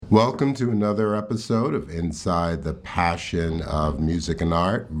Welcome to another episode of Inside the Passion of Music and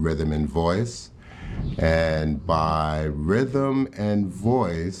Art, Rhythm and Voice. And by rhythm and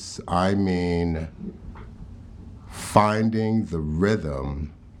voice, I mean finding the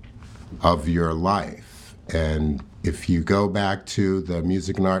rhythm of your life. And if you go back to the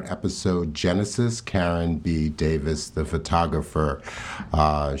Music and Art episode Genesis, Karen B. Davis, the photographer,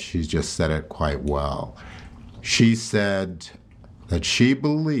 she just said it quite well. She said that she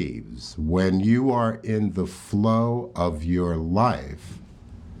believes when you are in the flow of your life,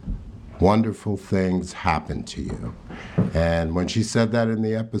 wonderful things happen to you. And when she said that in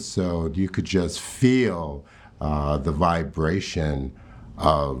the episode, you could just feel the vibration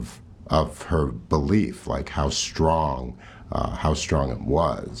of her belief, like how strong it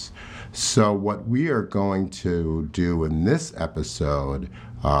was. So what we are going to do in this episode,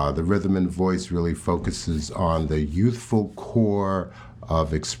 the Rhythm and Voice really focuses on the youthful core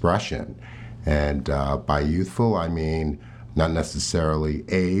of expression. And by youthful, I mean not necessarily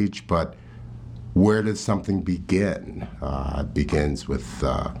age, but where does something begin? It begins with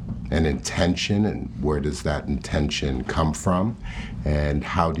an intention, and where does that intention come from? And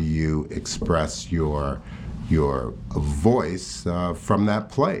how do you express your voice from that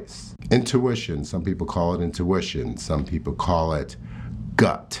place? Intuition, some people call it intuition, some people call it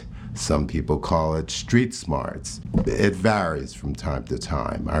gut, some people call it street smarts. It varies from time to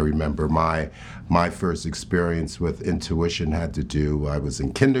time. I remember my first experience with intuition had to do, I was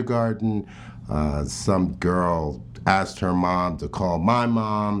in kindergarten, some girl asked her mom to call my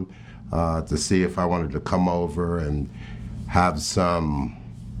mom to see if I wanted to come over and have some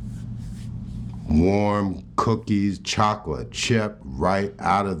warm cookies, chocolate chip right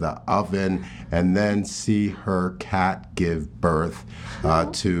out of the oven, and then see her cat give birth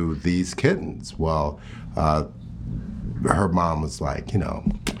to these kittens. Well, her mom was like,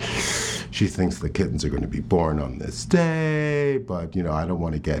 she thinks the kittens are going to be born on this day, but, I don't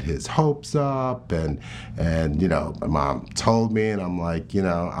want to get his hopes up. And my mom told me, and I'm like,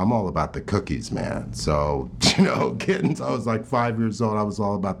 I'm all about the cookies, man. So, kittens, I was like 5 years old. I was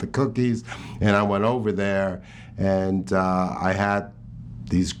all about the cookies. And I went over there, and I had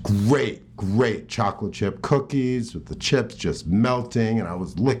these great chocolate chip cookies with the chips just melting, and I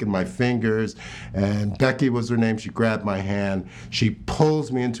was licking my fingers, and Becky was her name. She grabbed my hand, she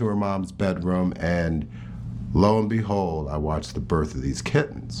pulls me into her mom's bedroom, and lo and behold, I watched the birth of these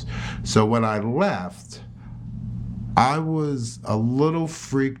kittens. So when I left, I was a little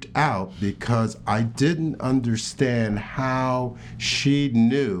freaked out because I didn't understand how she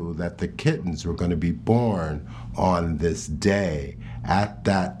knew that the kittens were going to be born on this day at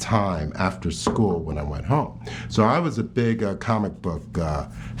that time after school when I went home. So I was a big comic book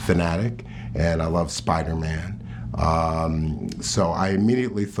fanatic, and I love Spider-Man. So I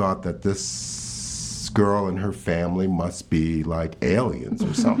immediately thought that this girl and her family must be like aliens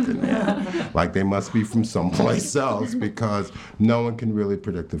or something, man. Like they must be from someplace else, because no one can really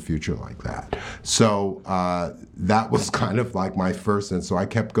predict the future like that. So that was kind of like my first, and so I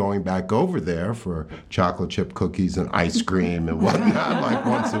kept going back over there for chocolate chip cookies and ice cream and whatnot, like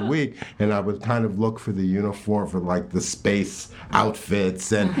once a week, and I would kind of look for the uniform for like the space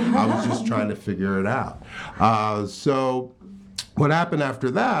outfits, and I was just trying to figure it out. So what happened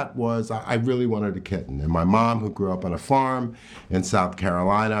after that was I really wanted a kitten. And my mom, who grew up on a farm in South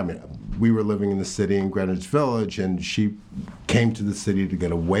Carolina, we were living in the city in Greenwich Village, and she came to the city to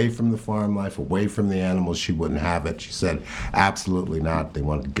get away from the farm life, away from the animals. She wouldn't have it. She said, absolutely not. They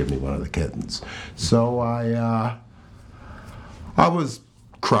wanted to give me one of the kittens. So I was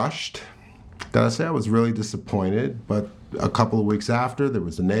crushed. Gotta say, I was really disappointed. But a couple of weeks after, there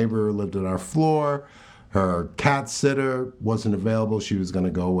was a neighbor who lived on our floor. Her cat sitter wasn't available. She was going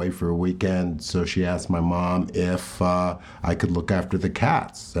to go away for a weekend, so she asked my mom if I could look after the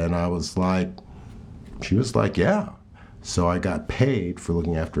cats. And she was like, yeah. So I got paid for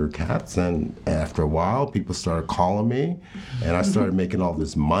looking after her cats, and after a while, people started calling me, and I started making all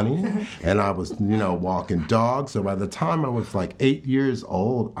this money, and I was, walking dogs. So by the time I was like 8 years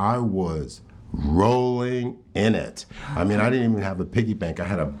old, I was rolling in it. I didn't even have a piggy bank. I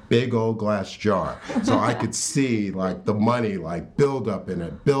had a big old glass jar, so I could see like the money like build up in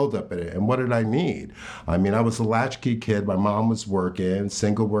it. And what did I need? I was a latchkey kid. My mom was working,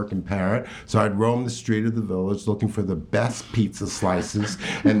 single working parent, so I'd roam the street of the village looking for the best pizza slices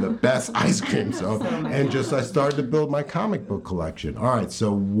and the best ice cream. I started to build my comic book collection. All right,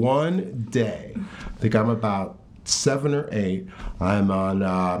 so one day, I think I'm about 7 or 8, I'm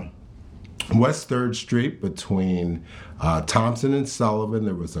on West 3rd Street between Thompson and Sullivan.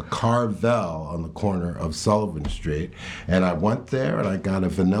 There was a Carvel on the corner of Sullivan Street. And I went there and I got a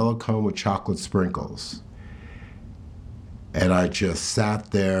vanilla cone with chocolate sprinkles. And I just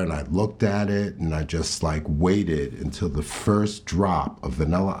sat there and I looked at it and I just like waited until the first drop of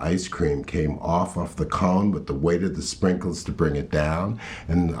vanilla ice cream came off the cone with the weight of the sprinkles to bring it down.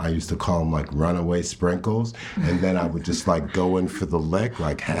 And I used to call them like runaway sprinkles. And then I would just like go in for the lick,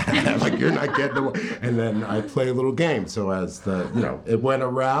 like, like you're not getting away. And then I play a little game. So as it went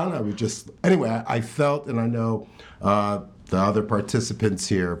around, I would just, anyway, I felt, and I know the other participants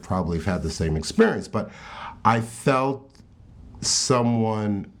here probably have had the same experience, but I felt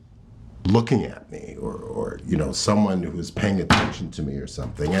someone looking at me or someone who was paying attention to me or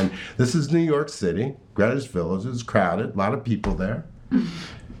something. And this is New York City, Greenwich Village. It's crowded, a lot of people there.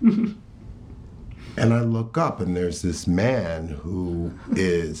 And I look up and there's this man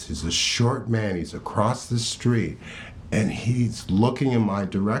he's a short man, he's across the street, and he's looking in my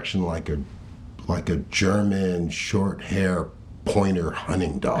direction like a German short hair pointer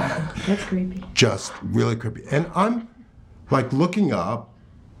hunting dog. That's creepy. Just really creepy. And I'm like looking up,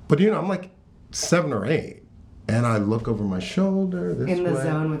 but I'm like 7 or 8, and I look over my shoulder this in the way,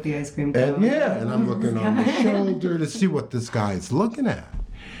 zone with the ice cream cone. and I'm looking on my shoulder to see what this guy's looking at,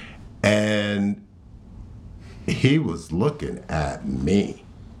 and he was looking at me,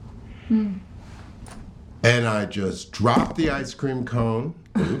 and I just dropped the ice cream cone.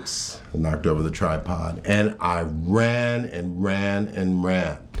 Oops! I knocked over the tripod, and I ran and ran and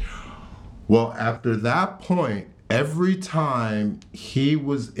ran. Well, after that point, every time he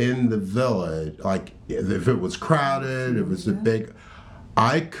was in the village, like if it was crowded, if it was a big,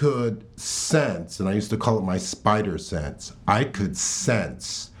 I could sense, and I used to call it my spider sense, I could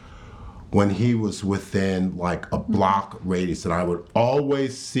sense when he was within like a block radius, and I would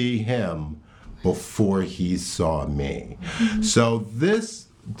always see him before he saw me. So this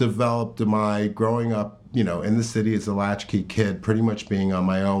developed my growing up, in the city as a latchkey kid, pretty much being on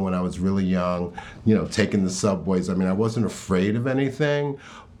my own when I was really young, taking the subways. I mean, I wasn't afraid of anything,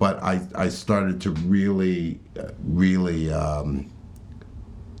 but I started to really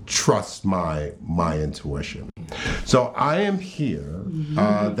trust my intuition. So I am here.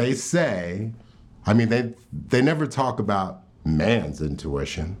 They say, I mean, they never talk about man's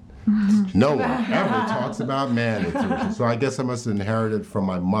intuition. No one ever talks about man intuition, so I guess I must have inherited from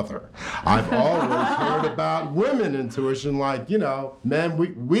my mother. I've always heard about women intuition, like, men,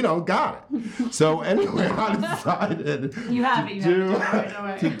 we don't got it. So anyway, I decided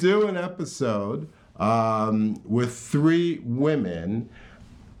to do an episode with 3 women,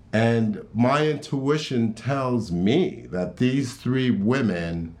 and my intuition tells me that these 3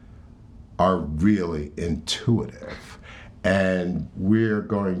 women are really intuitive. And we're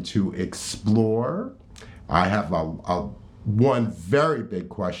going to explore. I have one very big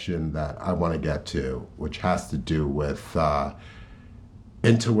question that I want to get to, which has to do with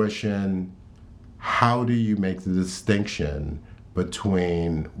intuition. How do you make the distinction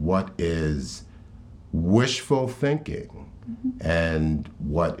between what is wishful thinking and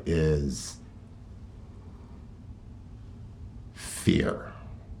what is fear?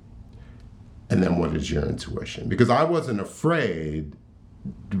 And then what is your intuition? Because I wasn't afraid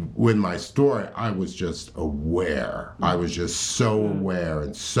with my story, I was just aware. I was just so aware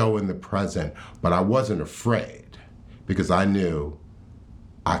and so in the present, but I wasn't afraid because I knew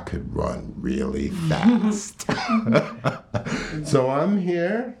I could run really fast. So I'm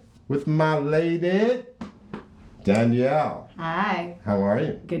here with my lady, Danielle. Hi. How are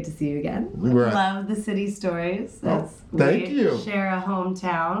you? Good to see you again. Love the city stories. Thank you. Share a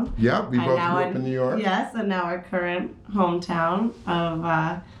hometown. Yeah, we both grew up in New York. Yes, and now our current hometown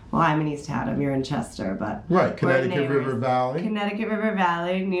of, I'm in East Haddam, you're in Chester, but right, Connecticut River Valley. Connecticut River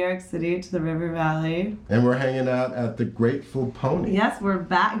Valley, New York City to the River Valley. And we're hanging out at the Grateful Pony. Yes, we're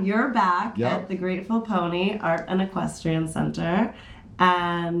back. You're back Yep. at the Grateful Pony Art and Equestrian Center.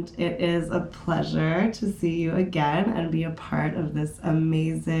 And it is a pleasure to see you again and be a part of this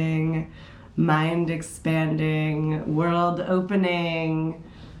amazing, mind-expanding, world-opening,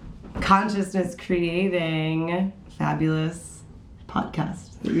 consciousness-creating, fabulous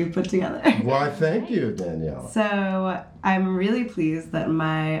podcast that you put together. Why, thank you, Danielle. So I'm really pleased that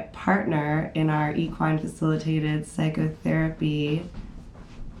my partner in our equine-facilitated psychotherapy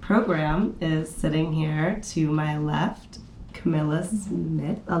program is sitting here to my left. Camilla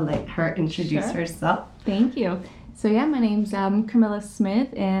Smith. I'll let her introduce herself. Thank you. So my name's Camilla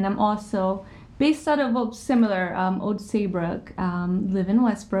Smith, and I'm also based out of Old Saybrook, live in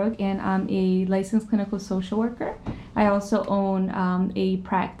Westbrook, and I'm a licensed clinical social worker. I also own a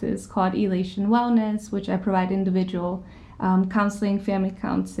practice called Elation Wellness, which I provide individual counseling, family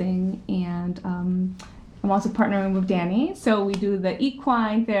counseling, and I'm also partnering with Danny. So we do the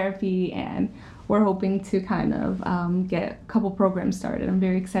equine therapy, and we're hoping to kind of get a couple programs started. I'm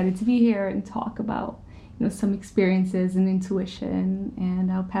very excited to be here and talk about some experiences and intuition,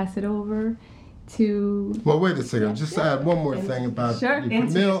 and I'll pass it over to... Well, wait a second. Just add one more thing about Sure.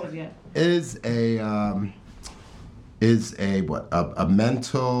 Camille is a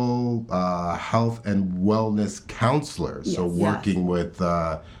mental health and wellness counselor. So working with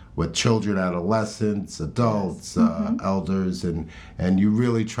children, adolescents, adults, elders, and you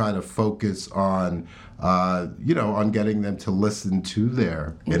really try to focus on on getting them to listen to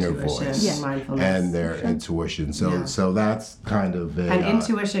their inner voice and their intuition. So that's kind of and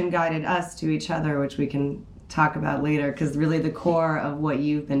intuition guided us to each other, which we can talk about later, because really the core of what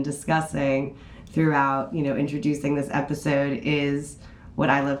you've been discussing throughout, introducing this episode is what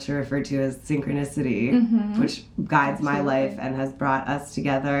I love to refer to as synchronicity, which guides my life and has brought us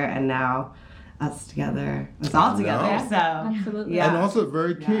together, and now us together. It's all together. So absolutely. Yeah. And also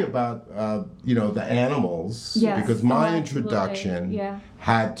very key about the animals, because my introduction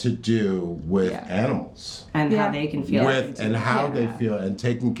had to do with animals and how they can feel they feel, and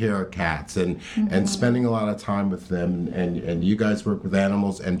taking care of cats and spending a lot of time with them, and you guys work with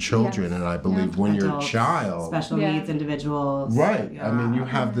animals and children, and I believe when Adults, you're a child, special needs individuals, right? I mean, you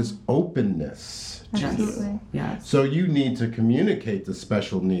have this openness. Absolutely. Yes. So you need to communicate the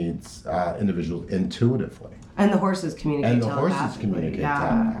special needs individuals intuitively. And the horses communicate. And the horses communicate.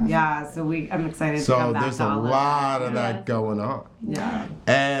 Yeah. So I'm excited to come back. So there's a lot of that going on. Yeah.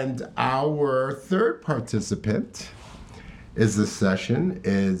 And our third participant is this session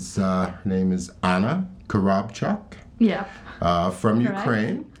her name is Anna Korobchuk. Yeah. From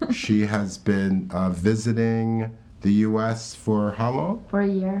Ukraine. She has been visiting the U.S. for how long? For a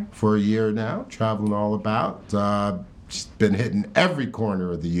year. For a year now, traveling all about. She's been hitting every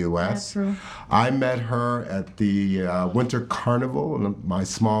corner of the U.S. That's true. I met her at the Winter Carnival in my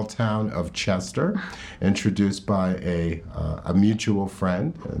small town of Chester, introduced by a mutual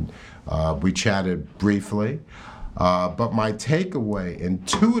friend, and we chatted briefly. But my takeaway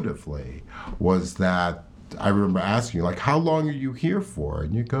intuitively was that I remember asking you, like, how long are you here for?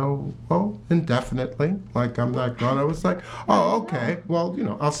 And you go, oh, indefinitely. Like, I'm not gone. I was like, oh, okay. Well,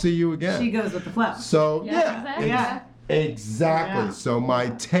 I'll see you again. She goes with the flow. So, exactly. Yeah. So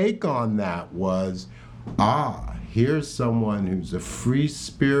my take on that was, here's someone who's a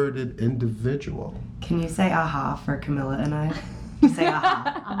free-spirited individual. Can you say aha for Camilla and I? You say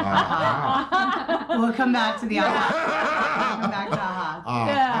aha. Aha. We'll come back to the aha. We'll come back to aha.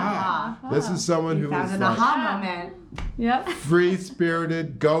 Aha. This is someone who found is an like aha moment. Yep.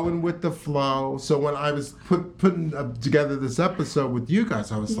 free-spirited, going with the flow. So when I was putting together this episode with you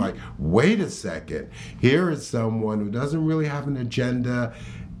guys, I was like, wait a second. Here is someone who doesn't really have an agenda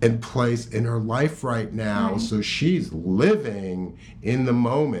in place in her life right now. Right. So she's living in the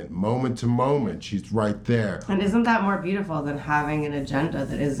moment to moment. She's right there. And isn't that more beautiful than having an agenda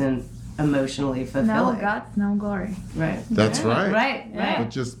that isn't emotionally fulfilling? No guts, no glory. Right. That's right. Right.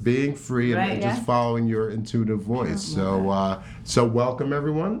 But just being free and just following your intuitive voice. So welcome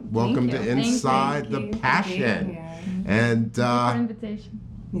everyone. Welcome to Inside the Passion. And thank you for invitation.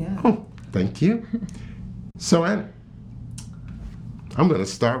 Yeah. Oh, thank you. So Anna, I'm going to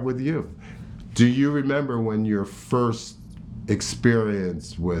start with you. Do you remember when your first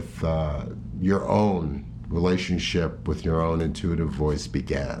experience with your own relationship with your own intuitive voice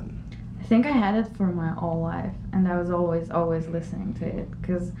began? I think I had it for my whole life, and I was always listening to it.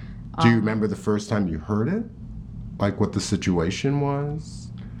 Cause, do you remember the first time you heard it? Like what the situation was?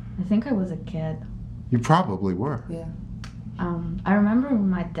 I think I was a kid. You probably were. Yeah. I remember when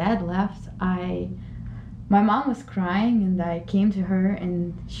my dad left, my mom was crying, and I came to her,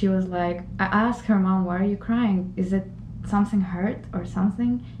 and she was like, I asked her, Mom, why are you crying? Is it something hurt or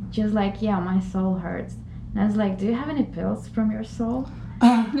something? She was like, yeah, my soul hurts. And I was like, do you have any pills from your soul?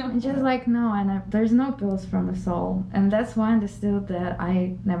 And she was like, no, and there's no pills from the soul. And that's why I understood that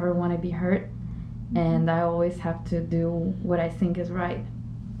I never want to be hurt, and I always have to do what I think is right.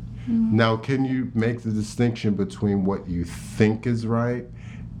 Now, can you make the distinction between what you think is right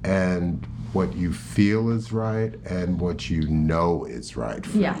and what you feel is right and what you know is right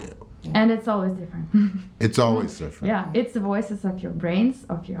for you? And it's always different. It's always different. Yeah, it's the voices of your brains,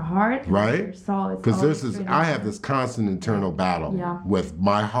 of your heart, right? Of your soul. Because I have this constant internal battle with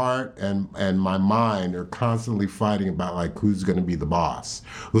my heart and my mind are constantly fighting about like who's going to be the boss,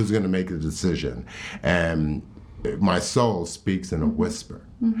 who's going to make the decision, and my soul speaks in a whisper.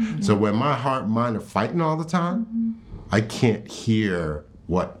 So when my heart and mind are fighting all the time, I can't hear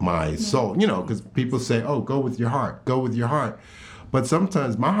what my soul, because people say, oh, go with your heart, go with your heart. But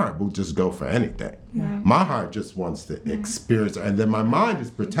sometimes my heart will just go for anything. My heart just wants to experience, and then my mind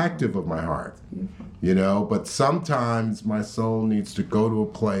is protective of my heart, but sometimes my soul needs to go to a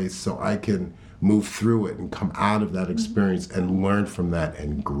place so I can move through it and come out of that experience and learn from that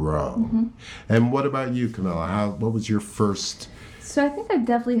and grow. And what about you, Camilla? What was your first? So I think I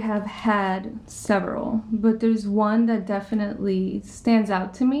definitely have had several, but there's one that definitely stands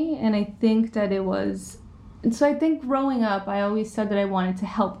out to me, and I think that it was. So I think growing up, I always said that I wanted to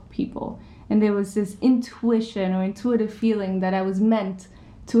help people, and there was this intuition or intuitive feeling that I was meant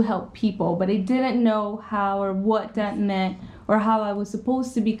to help people, but I didn't know how or what that meant or how I was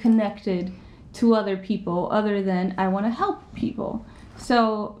supposed to be connected to other people other than I want to help people.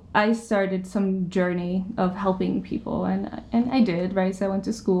 So I started some journey of helping people, and I did, right? So I went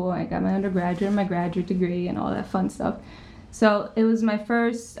to school, I got my undergraduate and my graduate degree and all that fun stuff. So it was my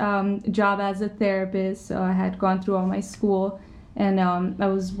first job as a therapist. So I had gone through all my school, and I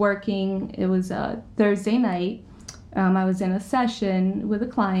was working. It was a Thursday night. I was in a session with a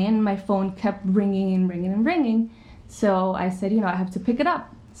client. My phone kept ringing and ringing and ringing. So I said, I have to pick it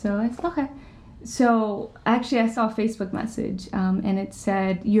up. So I said, okay. So actually I saw a Facebook message, and it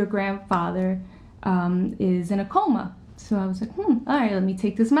said, your grandfather is in a coma. So I was like, all right, let me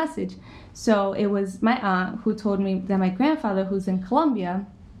take this message. So it was my aunt who told me that my grandfather, who's in Colombia,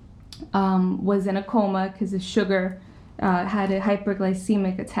 was in a coma because his sugar had a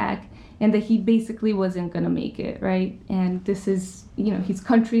hyperglycemic attack, and that he basically wasn't going to make it, right? And this is, he's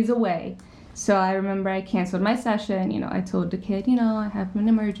countries away. So I remember I canceled my session. I told the kid, I have an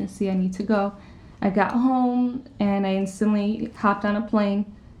emergency, I need to go. I got home, and I instantly hopped on a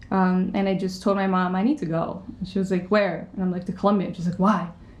plane, and I just told my mom, I need to go. And she was like, where? And I'm like, to Colombia. She's like, why?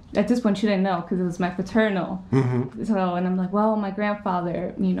 At this point, she didn't know because it was my paternal. So, and I'm like, well, my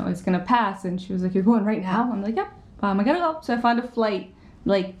grandfather, is going to pass. And she was like, you're going right now? I'm like, yep, I got to go. So I found a flight,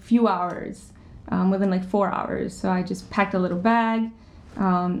 few hours, within 4 hours. So I just packed a little bag,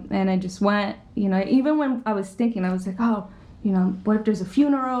 and I just went, even when I was thinking, I was like, oh, what if there's a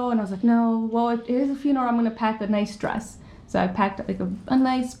funeral? And I was like, no, well, if it is a funeral, I'm going to pack a nice dress. So I packed a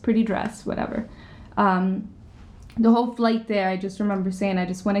nice, pretty dress, whatever. The whole flight there, I just remember saying, I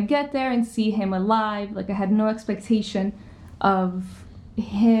just want to get there and see him alive. I had no expectation of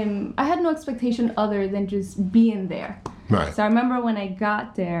him. I had no expectation other than just being there. Right. So I remember when I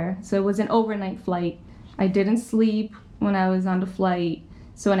got there, so it was an overnight flight. I didn't sleep when I was on the flight.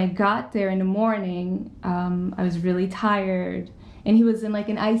 So when I got there in the morning, I was really tired. And he was in an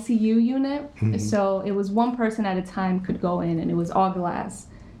ICU unit. So it was one person at a time could go in, and it was all glass.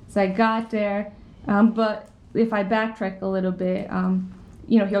 So I got there, but if I backtrack a little bit,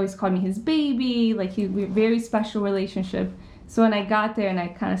 he always called me his baby, we had a very special relationship. So when I got there and I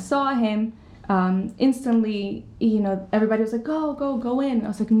kind of saw him, instantly, everybody was like, go in. And I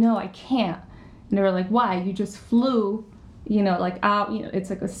was like, no, I can't. And they were like, why? You just flew, out,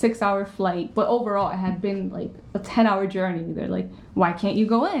 it's a 6-hour flight. But overall, it had been a 10-hour journey. They're like, why can't you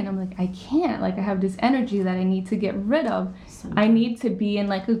go in? I'm like, I can't. I have this energy that I need to get rid of. I need to be in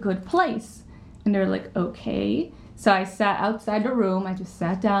a good place. And they're like, okay. So I sat outside the room. I just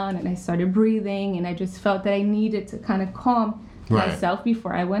sat down and I started breathing, and I just felt that I needed to kind of calm myself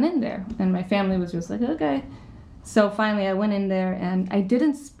before I went in there. And my family was just like, okay. So finally I went in there and I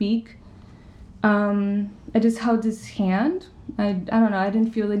didn't speak. I just held his hand. I don't know. I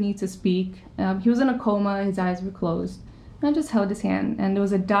didn't feel the need to speak. He was in a coma. His eyes were closed. I just held his hand. And there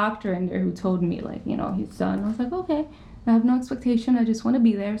was a doctor in there who told me, he's done. I was like, okay. I have no expectation. I just want to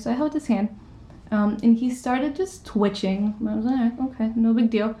be there. So I held his hand. And he started just twitching. I was like, okay, no big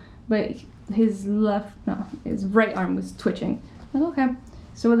deal. But his right arm was twitching. I was like, okay.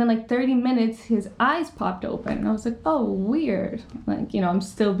 So within 30 minutes, his eyes popped open. And I was like, oh, weird. I'm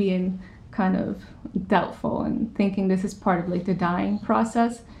still being kind of doubtful and thinking this is part of the dying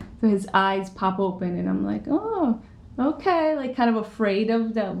process. So his eyes pop open, and I'm like, oh, okay. Kind of afraid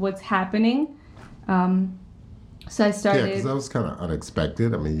of what's happening. So I started. Yeah, because that was kind of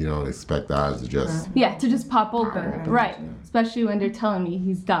unexpected. I mean, you don't expect the eyes to just. Yeah, to just pop open. Right. Especially when they're telling me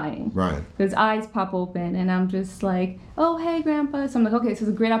he's dying. Right. His eyes pop open, and I'm just like, oh, hey, Grandpa. So I'm like, okay, this is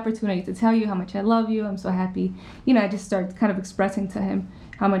a great opportunity to tell you how much I love you. I'm so happy. I just start kind of expressing to him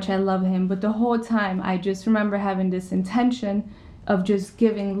how much I love him. But the whole time, I just remember having this intention of just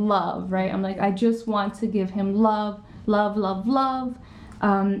giving love, right? I'm like, I just want to give him love, love, love, love.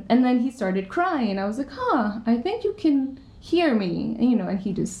 And then he started crying. I was like, I think you can hear me, and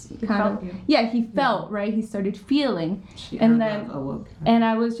he just kind felt you. of he felt right. He started feeling, She and her then love awoke her. and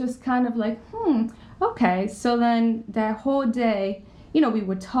I was just kind of like, okay. So then that whole day, we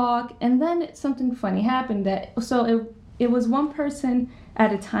would talk, and then something funny happened. It was one person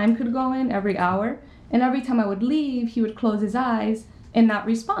at a time could go in every hour, and every time I would leave, he would close his eyes and not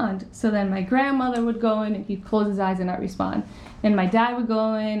respond. So then my grandmother would go in and he'd close his eyes and not respond. And my dad would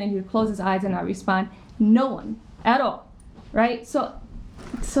go in and he would close his eyes and not respond. No one at all, right? So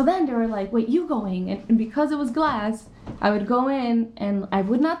then they were like, wait, you going? And because it was glass, I would go in and I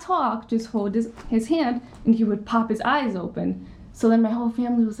would not talk, just hold his hand, and he would pop his eyes open. So then my whole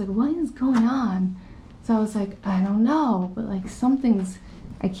family was like, what is going on? So I was like, I don't know, but like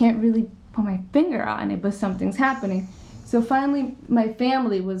I can't really put my finger on it, but something's happening. So finally, my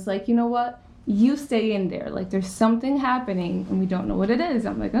family was like, you know what? You stay in there. Like, there's something happening, and we don't know what it is.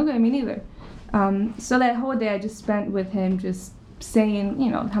 I'm like, okay, me neither. So that whole day I just spent with him, just saying,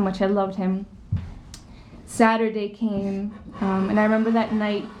 how much I loved him. Saturday came, and I remember that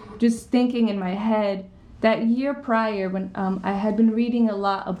night just thinking in my head, that year prior when I had been reading a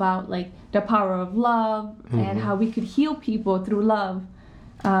lot about, like, the power of love and how we could heal people through love.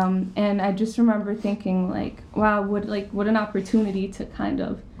 And I just remember thinking, like, wow, what an opportunity to kind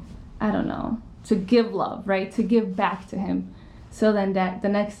of, I don't know, to give love, right? To give back to him. So then the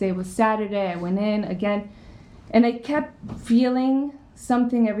next day was Saturday. I went in again, and I kept feeling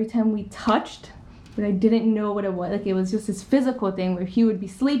something every time we touched, but I didn't know what it was. Like, it was just this physical thing where he would be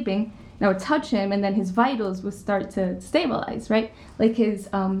sleeping, and I would touch him, and then his vitals would start to stabilize, right? Like his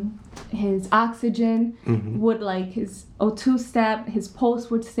oxygen would, like, his O2 step, his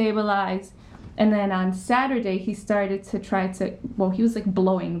pulse would stabilize. And then on Saturday, he started to he was like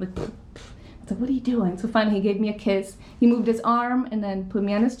blowing, like, it's like, what are you doing? So finally he gave me a kiss. He moved his arm and then put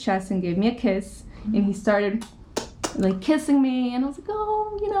me on his chest and gave me a kiss. And he started like kissing me, and I was like,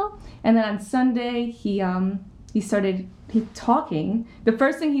 oh, And then on Sunday, he started talking. The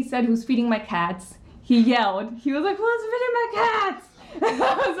first thing he said was feeding my cats. He yelled. He was like, who's feeding my cats?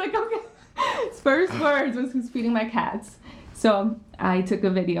 I was like, okay. His first words was, who's feeding my cats? So I took a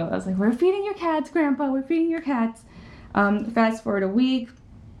video. I was like, we're feeding your cats, Grandpa. We're feeding your cats. Fast forward a week.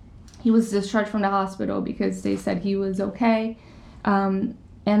 He was discharged from the hospital because they said he was okay. And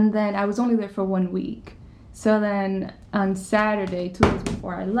then I was only there for 1 week. So then on Saturday, 2 days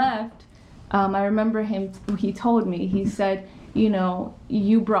before I left, I remember he told me, he said,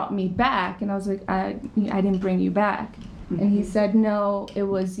 you brought me back. And I was like, I didn't bring you back. And he said, no, it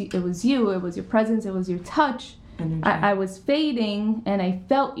was you, it was your presence, it was your touch. I was fading, and I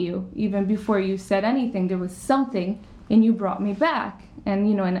felt you. Even before you said anything, there was something, and you brought me back. And,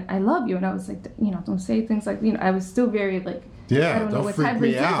 and I love you. And I was like, don't say things like, I was still very, like, yeah, I don't know what freak type me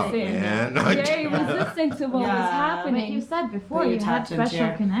resistant. out, man. Very resistant to what was But happening. you said before But you you had tapped into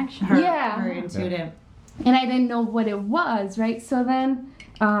special connection. Her intuitive. And I didn't know what it was, right? So then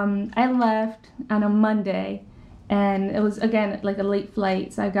I left on a Monday, and it was, again, like a late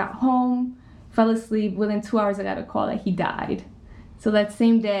flight. So I got home, fell asleep. Within 2 hours, I got a call that he died. So that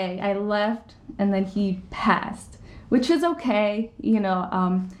same day, I left, and then he passed, which is okay,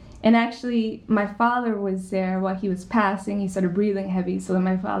 And actually, my father was there while he was passing. He started breathing heavy. So then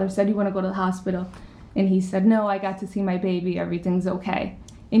my father said, you want to go to the hospital? And he said, no, I got to see my baby. Everything's okay.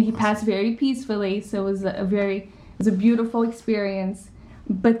 And he passed very peacefully. So it was a beautiful experience.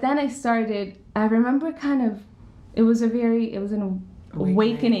 But then I remember it was an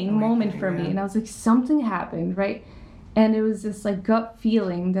awakening moment for me. Yeah. And I was like, something happened, right? And it was this like gut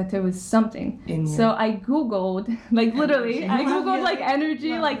feeling that there was something. So I Googled, like literally, I Googled like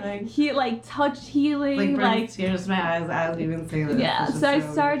energy, like touch healing, like tears in my eyes as you even say this. Yeah. So I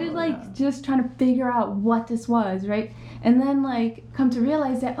started like just trying to figure out what this was, right? And then like come to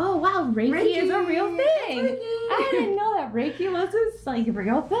realize that, oh wow, Reiki is a real thing. I didn't know that Reiki was this like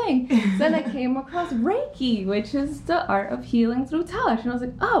real thing. So then I came across Reiki, which is the art of healing through touch, and I was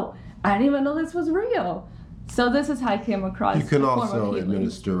like, oh, I didn't even know this was real. So this is how I came across. You can the form also of healing.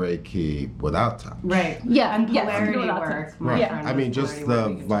 administer Reiki without touch. Right. Yeah. And yes, polarity without work. touch. Right. Yeah. I mean, just the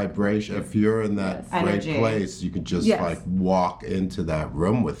vibration. If you're in that Yes. right Energy. place, you could just Yes. like walk into that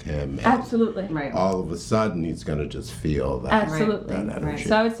room with him, and Absolutely. Right. all of a sudden he's gonna just feel that. Absolutely. That energy.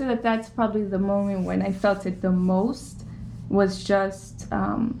 So I would say that that's probably the moment when I felt it the most, was just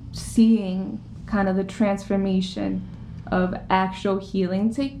seeing kind of the transformation of actual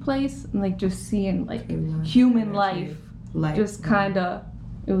healing take place, and like just seeing like human life just kind of,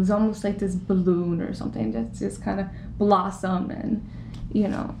 it was almost like this balloon or something that just kind of blossomed, and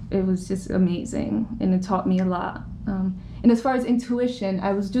it was just amazing, and it taught me a lot. And as far as intuition,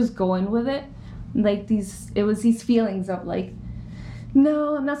 I was just going with it, like it was these feelings of like,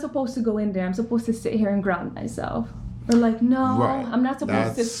 no, I'm not supposed to go in there. I'm supposed to sit here and ground myself. Or like, no, Right. I'm not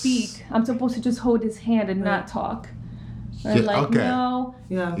supposed to That's- speak. I'm supposed to just hold his hand and not talk. Or Yeah, like, okay. no.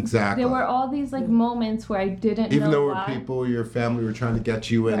 Yeah. Exactly. There were all these like moments where I didn't Even know though why. people, your family were trying to get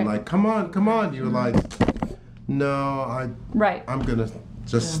you in, Right. like, come on. You were like, no, Right. I'm gonna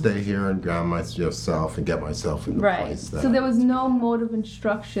just stay here and ground myself and get myself in the Right. place. So there was no mode of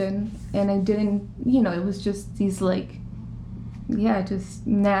instruction, and I didn't, it was just these like, just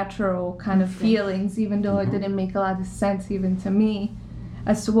natural kind of feelings, even though it didn't make a lot of sense even to me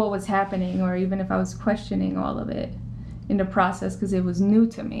as to what was happening, or even if I was questioning all of it in the process, because it was new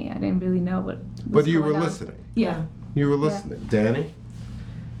to me. I didn't really know what was But you were going on. listening. Yeah. You were listening. Danny?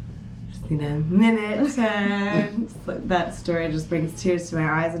 In a minute. That story just brings tears to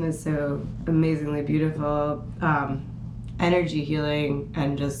my eyes and is so amazingly beautiful. Energy healing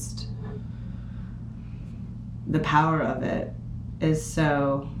and just the power of it is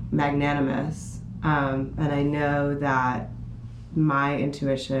so magnanimous. And I know that my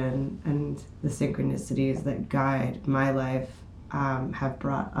intuition and the synchronicities that guide my life have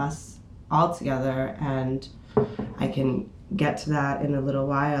brought us all together, and I can get to that in a little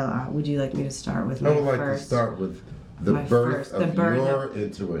while. Would you like me to start with my I would like first? to start with the my birth first- of the birth your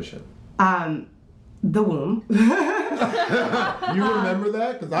intuition. The womb. You remember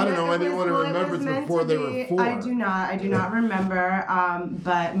that? Because I don't know anyone who remembers before they were 4. I do not remember.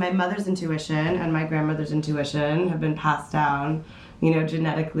 But my mother's intuition and my grandmother's intuition have been passed down,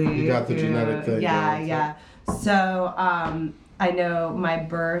 genetically. You got the genetic thing Yeah, going, yeah. So I know my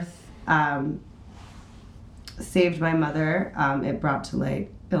birth saved my mother. It brought to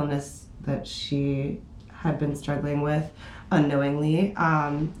light illness that she had been struggling with unknowingly,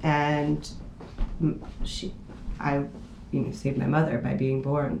 and I saved my mother by being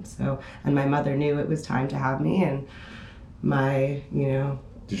born. So, and my mother knew it was time to have me, and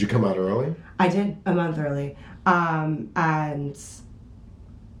Did you come out early? I did a month early. And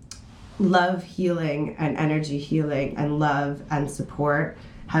love healing and energy healing and love and support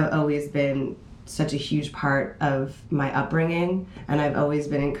have always been such a huge part of my upbringing, and I've always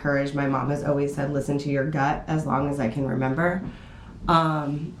been encouraged. My mom has always said, listen to your gut as long as I can remember.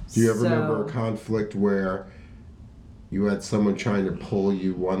 Do you ever remember a conflict where you had someone trying to pull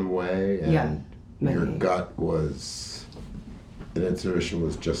you one way and your many. gut was, and intuition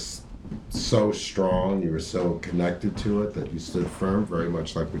was just so strong, you were so connected to it that you stood firm, very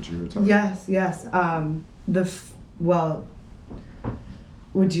much like what you were talking about? Yes.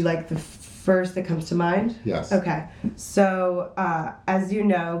 Would you like the first that comes to mind? Yes. Okay. So, as you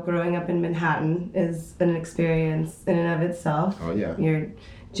know, growing up in Manhattan is an experience in and of itself. Oh, yeah. You're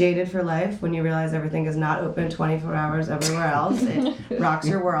jaded for life when you realize everything is not open 24 hours everywhere else. It rocks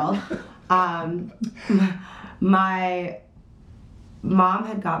your world. My mom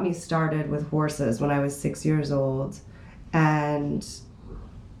had got me started with horses when I was 6 years old, and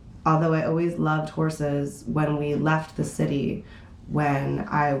although I always loved horses, when we left the city, when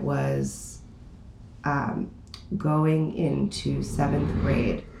I was going into 7th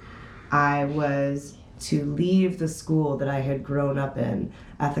grade, I was to leave the school that I had grown up in,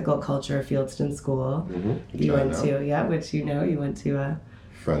 Ethical Culture Fieldston School. You went to, which you went to a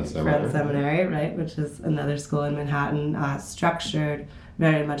Friends Seminary, right, which is another school in Manhattan, structured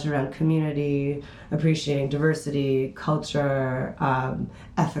very much around community, appreciating diversity, culture,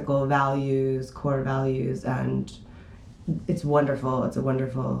 ethical values, core values, and it's wonderful. It's a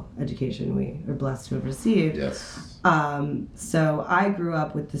wonderful education we are blessed to have received. Yes. So I grew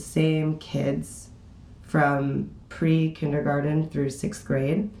up with the same kids from pre-kindergarten through 6th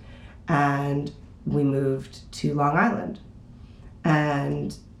grade, and we moved to Long Island.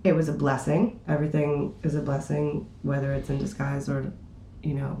 And it was a blessing. Everything is a blessing, whether it's in disguise or,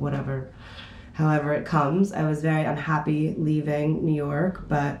 however it comes. I was very unhappy leaving New York,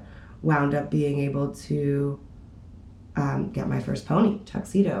 but wound up being able to get my first pony,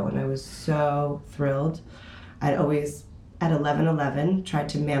 Tuxedo, and I was so thrilled. I'd always, at 11:11, tried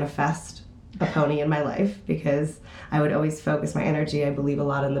to manifest a pony in my life because I would always focus my energy. I believe a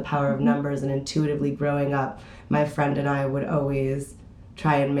lot in the power of numbers, and intuitively growing up, my friend and I would always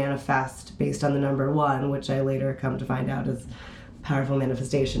try and manifest based on the number 1, which I later come to find out is a powerful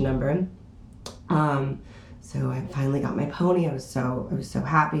manifestation number. So I finally got my pony. I was so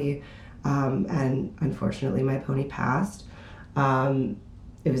happy. And unfortunately my pony passed.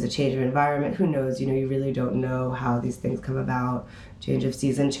 It was a change of environment. Who knows, you really don't know how these things come about. Change of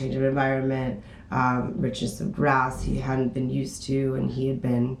season, change of environment, richness of grass he hadn't been used to, and he had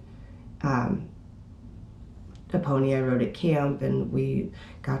been a pony I rode at camp, and we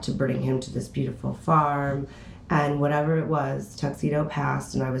got to bring him to this beautiful farm. And whatever it was, Tuxedo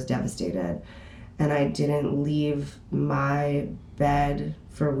passed, and I was devastated. And I didn't leave my bed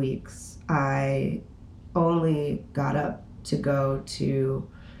for weeks. I only got up to go to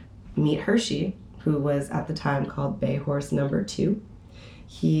meet Hershey, who was at the time called Bay Horse number 2.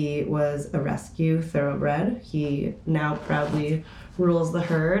 He was a rescue thoroughbred. He now proudly rules the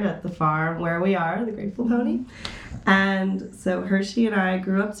herd at the farm where we are, the Grateful Pony. And so Hershey and I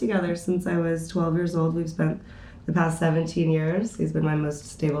grew up together since I was 12 years old. We've spent the past 17 years. He's been my most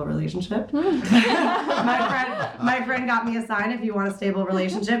stable relationship. my friend got me a sign, if you want a stable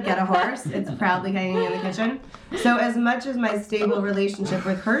relationship, get a horse. It's proudly hanging in the kitchen. So as much as my stable relationship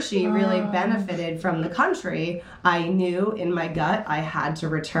with Hershey really benefited from the country, I knew in my gut I had to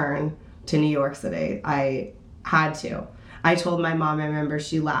return to New York City. I had to. I told my mom, I remember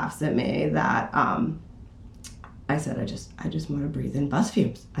she laughs at me, that I said, I just want to breathe in bus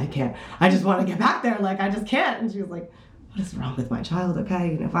fumes. I can't. I just want to get back there. Like, I just can't. And she was like, what is wrong with my child?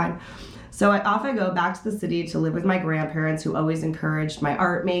 Okay, fine. So off I go back to the city to live with my grandparents, who always encouraged my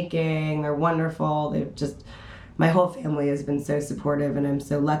art making. They're wonderful. My whole family has been so supportive, and I'm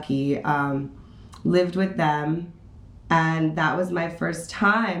so lucky. Lived with them, and that was my first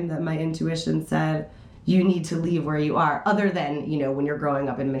time that my intuition said, you need to leave where you are. Other than, when you're growing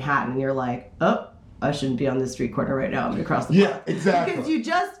up in Manhattan and you're like, oh, I shouldn't be on this street corner right now. I'm gonna cross the block. Yeah, exactly. Because you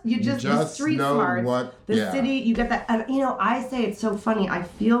just the street smarts, city, you get that. And I say it's so funny. I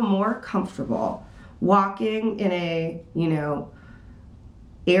feel more comfortable walking in a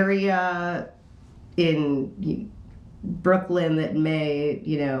area in Brooklyn that may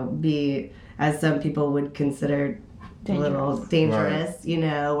be, as some people would consider, a little dangerous,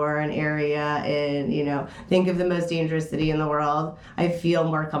 right. Or an area in, think of the most dangerous city in the world. I feel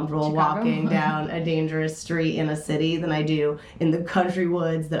more comfortable Chicago. Walking down a dangerous street in a city than I do in the country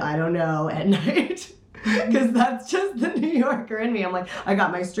woods that I don't know at night. Because that's just the New Yorker in me. I'm like, I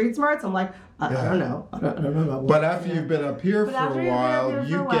got my street smarts. I'm like, I don't know. I don't know about what. But after you've been up here for a while,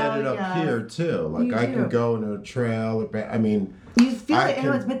 you get it up here too. Like, I can go in a trail. You feel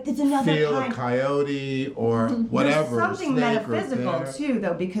it, but it's another feel kind. A coyote or whatever. There's something metaphysical too,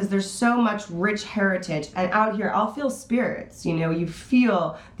 though, because there's so much rich heritage. And out here, I'll feel spirits. You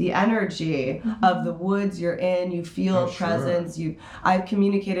feel the energy of the woods you're in. You feel presence. Sure. I've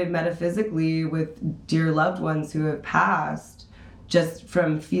communicated metaphysically with dear loved ones who have passed, just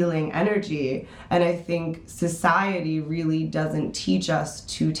from feeling energy. And I think society really doesn't teach us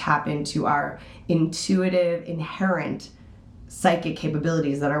to tap into our intuitive, inherent psychic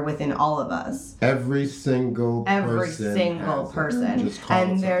capabilities that are within all of us. Every single person.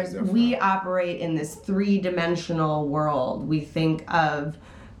 And we operate in this 3-dimensional world. We think of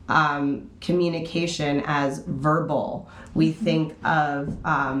communication as verbal. We think of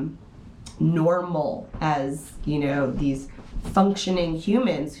normal as, these functioning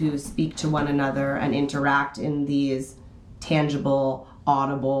humans who speak to one another and interact in these tangible,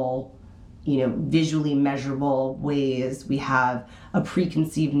 audible, visually measurable ways. We have a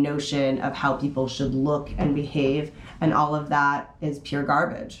preconceived notion of how people should look and behave, and all of that is pure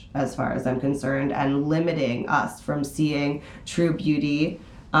garbage as far as I'm concerned, and limiting us from seeing true beauty,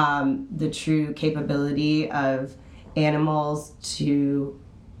 the true capability of animals to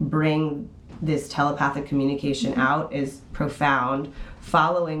bring this telepathic communication out is profound.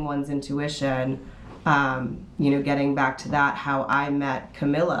 Following one's intuition, getting back to that, how I met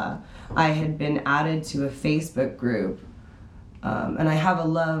Camilla, I had been added to a Facebook group, and I have I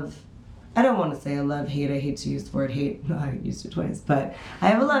don't want to say a love-hate, I hate to use the word hate, I used it twice, but I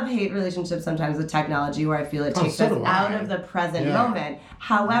have a love-hate relationship sometimes with technology, where I feel it takes us out of the present moment.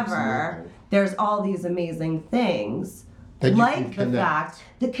 However, there's all these amazing things, like the fact,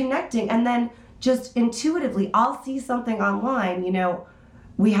 the connecting, and then just intuitively, I'll see something online,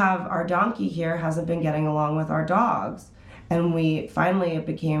 we have our donkey here hasn't been getting along with our dogs. And it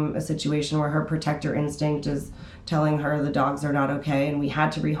became a situation where her protector instinct is telling her the dogs are not okay, and we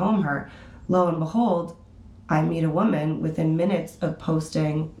had to rehome her. Lo and behold, I meet a woman within minutes of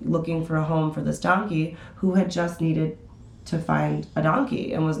posting, looking for a home for this donkey, who had just needed to find a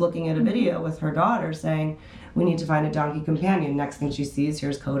donkey and was looking at a video with her daughter saying, we need to find a donkey companion. Next thing she sees,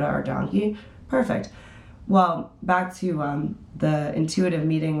 here's Coda, our donkey. Perfect. Well, back to the intuitive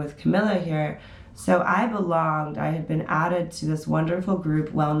meeting with Camilla here. So I had been added to this wonderful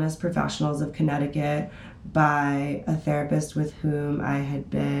group, Wellness Professionals of Connecticut, by a therapist with whom I had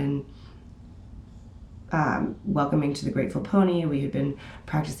been welcoming to the Grateful Pony. We had been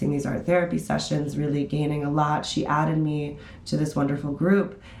practicing these art therapy sessions, really gaining a lot. She added me to this wonderful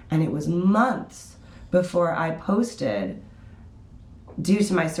group, and it was months before I posted, due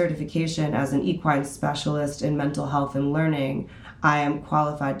to my certification as an equine specialist in mental health and learning, I am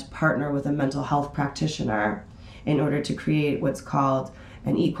qualified to partner with a mental health practitioner in order to create what's called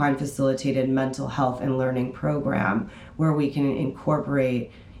an equine facilitated mental health and learning program, where we can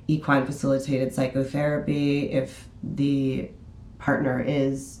incorporate equine facilitated psychotherapy if the partner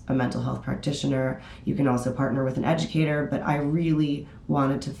is a mental health practitioner. You can also partner with an educator, but I really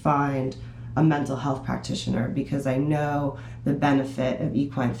wanted to find a mental health practitioner because I know the benefit of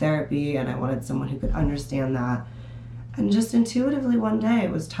equine therapy, and I wanted someone who could understand that. And just intuitively one day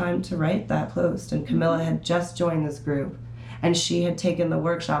it was time to write that post, and Camilla had just joined this group, and she had taken the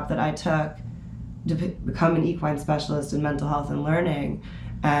workshop that I took to become an equine specialist in mental health and learning,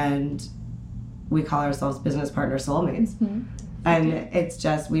 and we call ourselves business partner soulmates. Mm-hmm. And it's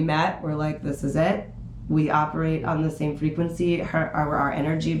just, we met, we're like, this is it. We operate on the same frequency. Our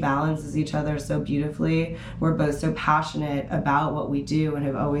energy balances each other so beautifully. We're both so passionate about what we do and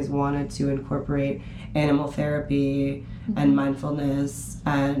have always wanted to incorporate animal therapy and mindfulness,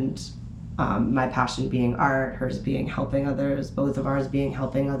 and my passion being art, hers being helping others, both of ours being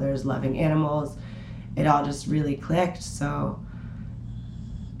helping others, loving animals. It all just really clicked. So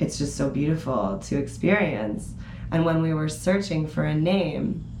it's just so beautiful to experience. And when we were searching for a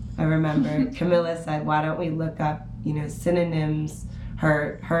name, I remember Camilla said, why don't we look up, synonyms.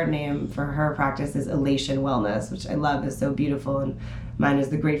 Her name for her practice is Elation Wellness, which I love, is so beautiful. And mine is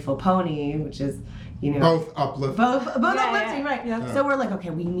the Grateful Pony, which is, both uplifting. Both uplifting, right. Yeah. So we're like,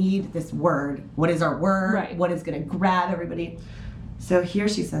 okay, we need this word. What is our word? Right. What is going to grab everybody? So here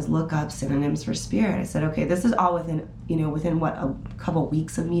she says, look up synonyms for spirit. I said, okay, this is all within what, a couple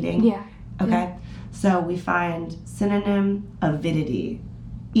weeks of meeting? Yeah. Okay. Yeah. So we find synonym avidity,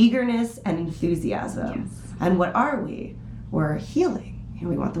 eagerness and enthusiasm. Yes. And what are we? We're healing.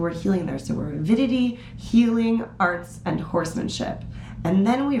 We want the word healing there. So we're avidity, healing, arts, and horsemanship. And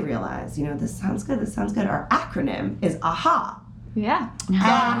then we realize, this sounds good. Our acronym is AHA. Yeah.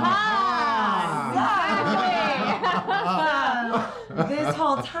 This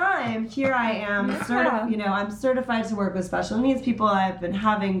whole time, here I am, I'm certified to work with special needs people. I've been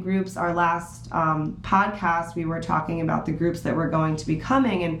having groups. Our last podcast, we were talking about the groups that were going to be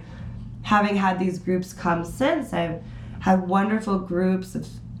coming, and having had these groups come since, I've had wonderful groups of,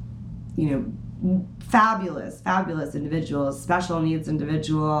 fabulous individuals, special needs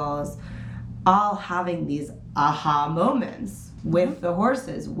individuals, all having these aha moments with the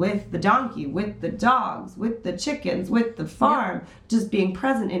horses, with the donkey, with the dogs, with the chickens, with the farm, just being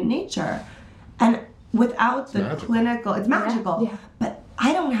present in nature. And without the clinical, it's magical. Yeah. But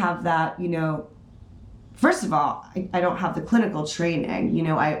I don't have that, first of all, I don't have the clinical training.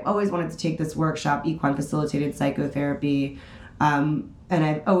 I always wanted to take this workshop, equine facilitated psychotherapy, and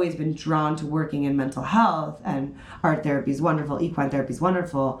I've always been drawn to working in mental health, and art therapy is wonderful, equine therapy is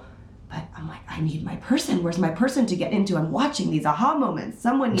wonderful. But I'm like, I need my person. Where's my person to get into? I'm watching these aha moments.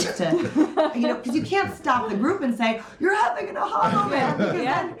 Someone needs to, because you can't stop the group and say, you're having an aha moment. Because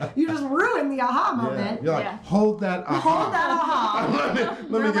then you just ruin the aha moment. You're like, hold that aha. Hold that aha.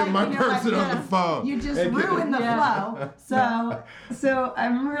 let me get my person on the phone. You just ruin the flow. So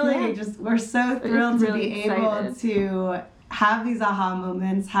I'm really we're so thrilled to be able to have these aha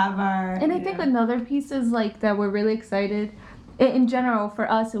moments, have our... And I think another piece is that we're really excited in general for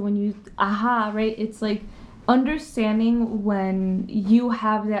us, and when you right, it's like understanding when you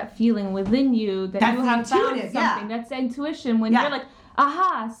have that feeling within you that you have found something. That's the intuition when you're like,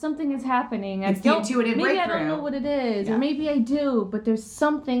 something is happening. It's the intuitive maybe breakthrough. I don't know what it is, or maybe I do, but there's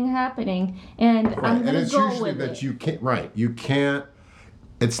something happening, and I'm gonna go with it. And it's usually that you can't.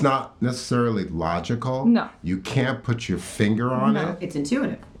 It's not necessarily logical. No. You can't put your finger on it. It's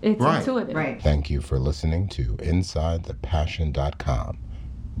intuitive. It's intuitive. Right. Thank you for listening to InsideThePassion.com,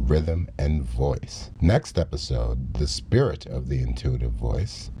 Rhythm and Voice. Next episode, the spirit of the intuitive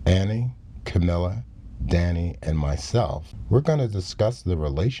voice, Annie, Camilla, Danny, and myself, we're going to discuss the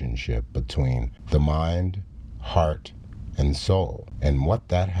relationship between the mind, heart, and soul, and what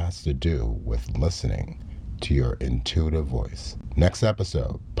that has to do with listening to your intuitive voice. Next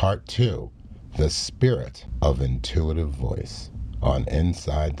episode, part 2, the spirit of intuitive voice, on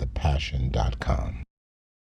InsideThePassion.com.